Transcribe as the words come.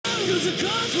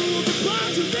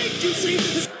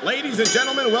Ladies and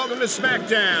gentlemen, welcome to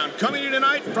SmackDown. Coming to you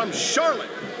tonight from Charlotte,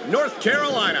 North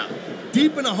Carolina.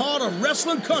 Deep in the heart of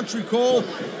wrestling country, Cole.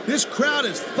 This crowd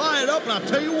is fired up, and I'll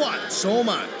tell you what, so am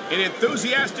I. An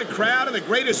enthusiastic crowd and the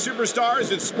greatest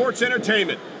superstars in sports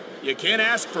entertainment. You can't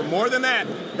ask for more than that.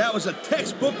 That was a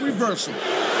textbook reversal.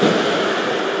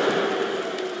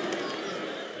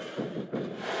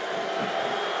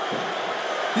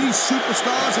 These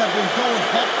superstars have been going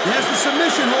hot. There's the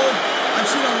submission hold. I've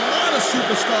seen a lot of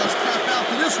superstars tap out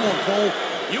to this one, Cole.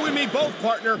 You and me both,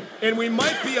 partner, and we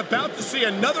might be about to see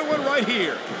another one right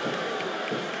here.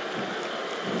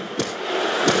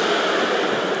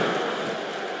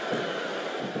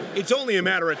 It's only a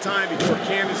matter of time before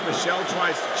Candice Michelle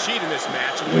tries to cheat in this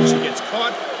match, and when she gets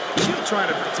caught, she'll try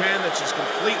to pretend that she's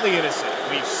completely innocent.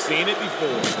 We've seen it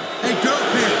before. Hey, girl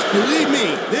pants, believe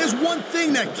me, there's one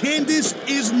thing that Candice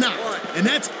is not, and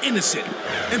that's innocent.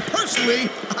 And personally,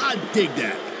 I dig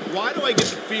that. Why do I get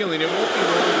the feeling it won't be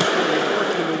long before you're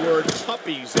working the word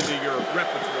puppies into your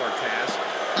repertoire, Taz?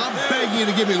 I'm begging you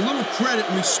to give me a little credit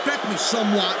and respect me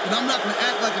somewhat, and I'm not going to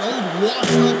act like an old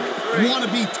washed-up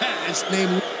wannabe Taz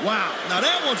named... Wow, now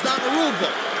that one's not in the rule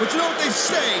book. But you know what they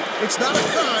say, it's not a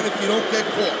crime if you don't get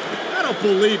caught. I don't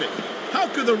believe it. How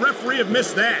could the referee have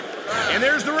missed that? And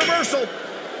there's the reversal.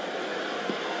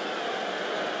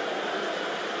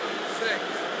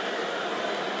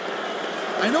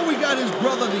 I know we got his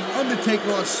brother, The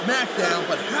Undertaker, on SmackDown,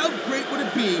 but how great would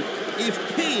it be if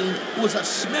Kane was a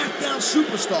SmackDown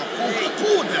superstar? Oh, how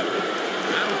cool would that be?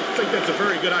 I don't think that's a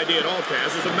very good idea at all, Taz.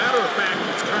 As a matter of fact,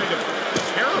 it's kind of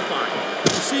terrifying.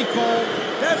 You see, Cole,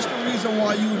 that's the reason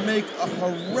why you would make a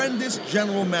horrendous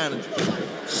general manager.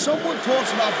 Someone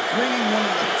talks about bringing one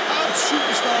of the top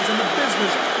superstars in the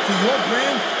business to your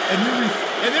brand, and you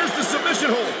And there's the submission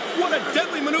hold. What a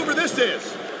deadly maneuver this is.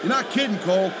 You're not kidding,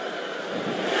 Cole.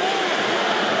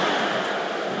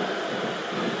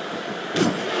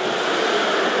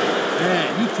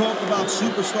 Man, you talk about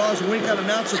superstars who ain't got an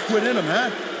ounce of quit in them,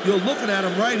 huh? You're looking at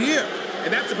them right here.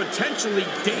 And that's a potentially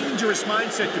dangerous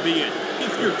mindset to be in.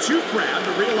 If you're too proud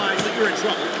to realize that you're in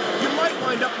trouble, you might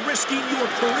wind up risking your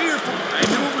career. I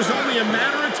knew it was only a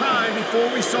matter of time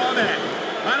before we saw that.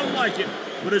 I don't like it,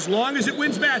 but as long as it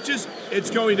wins matches, it's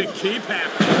going to keep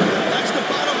happening. That's the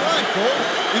bottom line, Cole.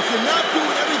 If you're not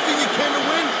doing everything you can to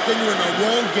win, then you're in the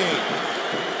wrong game.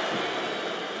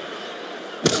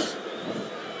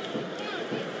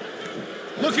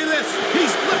 Look at this.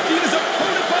 He's lifting his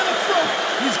opponent by the throat.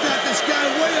 He's got this guy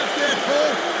way up there,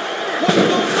 Cole. What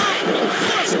goes up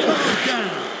must come down.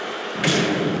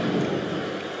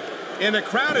 And the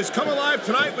crowd has come alive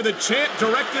tonight with a chant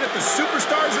directed at the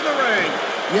superstars in the ring.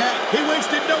 Yeah. He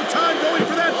wasted no time going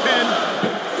for that pin.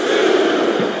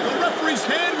 The referee's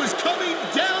hand was coming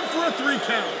down for a 3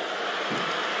 count.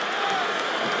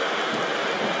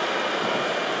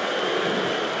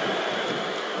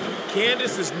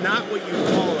 Candice is not what you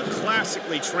call a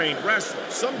classically trained wrestler.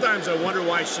 Sometimes I wonder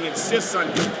why she insists on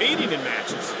competing in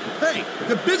matches. Hey,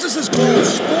 the business is called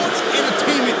sports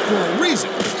entertainment for a reason.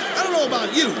 I don't know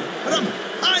about you, but I'm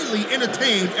highly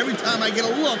entertained every time I get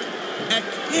a look at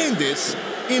Candice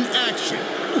in action.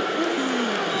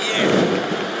 Yeah.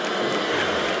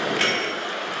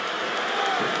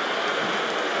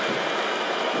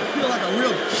 I feel like a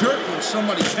real jerk when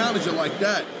somebody counters you like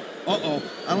that. Uh-oh,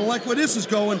 I don't like where this is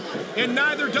going. And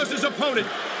neither does his opponent.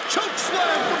 Choke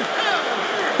slam from hell!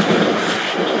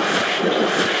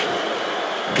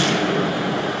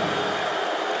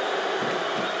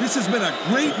 This has been a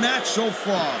great match so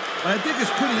far, but I think it's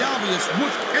pretty obvious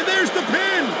which... And there's the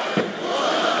pin!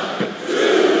 1,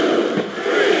 2,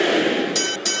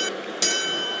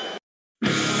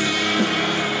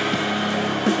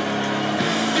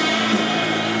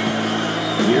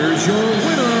 3. Here's your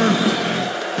winner.